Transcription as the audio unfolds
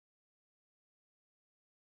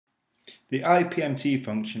The IPMT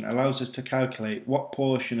function allows us to calculate what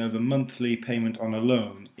portion of a monthly payment on a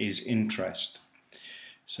loan is interest.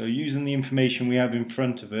 So using the information we have in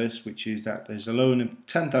front of us, which is that there's a loan of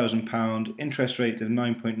 £10,000, interest rate of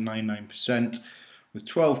 9.99% with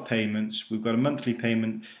 12 payments, we've got a monthly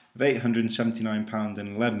payment of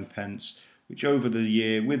 £879.11, which over the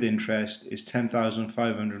year with interest is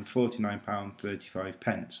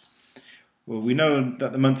 £10,549.35. Well, we know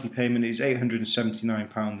that the monthly payment is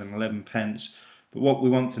 £879.11, but what we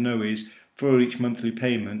want to know is, for each monthly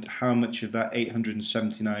payment, how much of that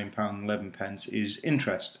 £879.11 is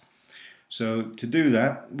interest. So to do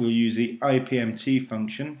that, we'll use the IPMT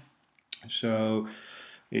function. So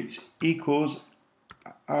it's equals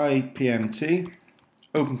IPMT,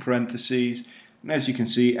 open parentheses, and as you can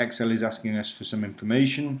see, Excel is asking us for some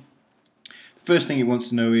information. The first thing it wants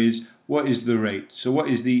to know is, what is the rate? So what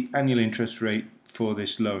is the annual interest rate for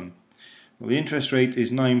this loan? Well, the interest rate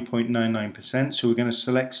is 9.99%, so we're going to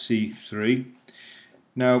select C3.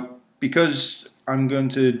 Now, because I'm going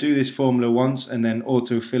to do this formula once and then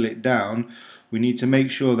autofill it down, we need to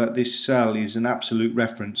make sure that this cell is an absolute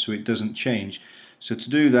reference so it doesn't change. So to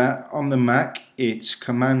do that, on the Mac, it's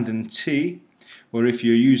Command and T, or if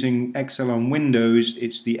you're using Excel on Windows,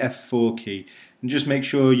 it's the F4 key. And just make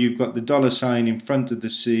sure you've got the $ in front of the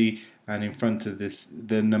C and in front of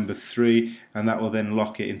the number 3, and that will then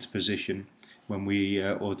lock it into position when we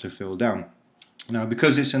autofill down. Now,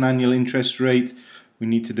 because it's an annual interest rate, we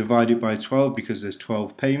need to divide it by 12 because there's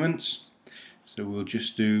 12 payments. So we'll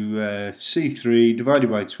just do C3 divided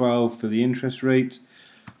by 12 for the interest rate,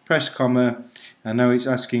 press comma, and now it's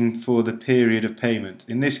asking for the period of payment.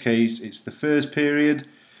 In this case, it's the first period,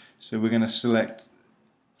 so we're going to select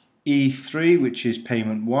E3, which is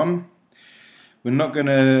payment 1. We're not going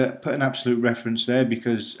to put an absolute reference there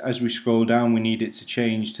because as we scroll down we need it to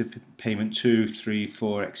change to payment 2, 3,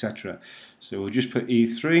 4, etc. So we'll just put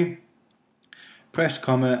E3, press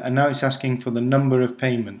comma, and now it's asking for the number of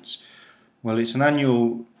payments. Well, it's a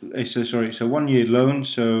 1-year loan,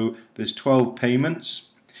 so there's 12 payments.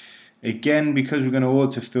 Again, because we're going to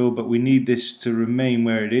autofill, but we need this to remain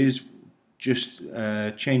where it is, just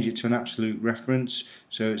change it to an absolute reference.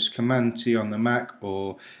 So it's Command T on the Mac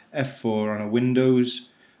or F4 on a Windows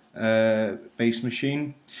based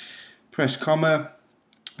machine. Press comma,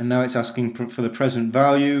 and now it's asking for the present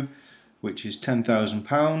value, which is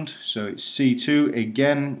 £10,000. So it's C2.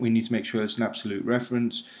 Again, we need to make sure it's an absolute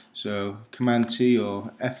reference. So Command T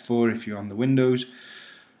or F4 if you're on the Windows.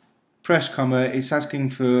 Press comma. It's asking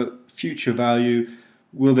for future value.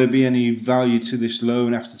 Will there be any value to this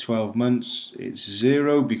loan after 12 months? It's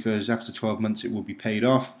 0 because after 12 months it will be paid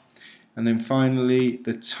off. And then finally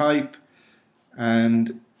the type,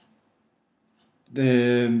 and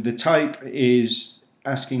the type is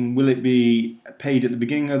asking, will it be paid at the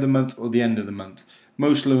beginning of the month or the end of the month?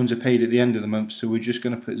 Most loans are paid at the end of the month, so we're just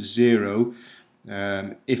going to put 0.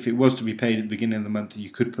 If it was to be paid at the beginning of the month, you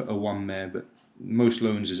could put a 1 there, but most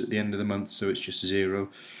loans is at the end of the month, so it's just 0.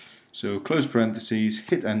 So close parentheses,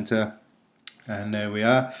 hit enter, and there we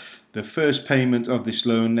are. The first payment of this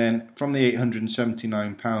loan then, from the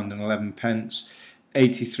 £879.11,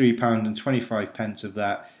 £83.25 of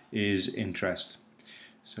that is interest.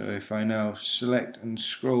 So if I now select and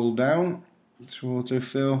scroll down to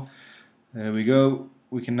autofill, there we go.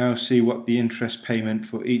 We can now see what the interest payment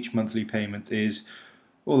for each monthly payment is,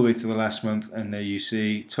 all the way to the last month, and there you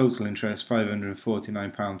see total interest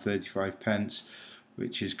 £549.35,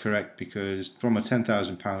 which is correct because from a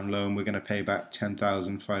 £10,000 loan we're going to pay back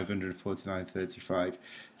 £10,549.35.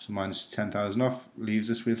 So minus 10,000 off leaves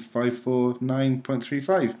us with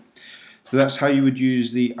 549.35. So that's how you would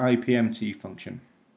use the IPMT function.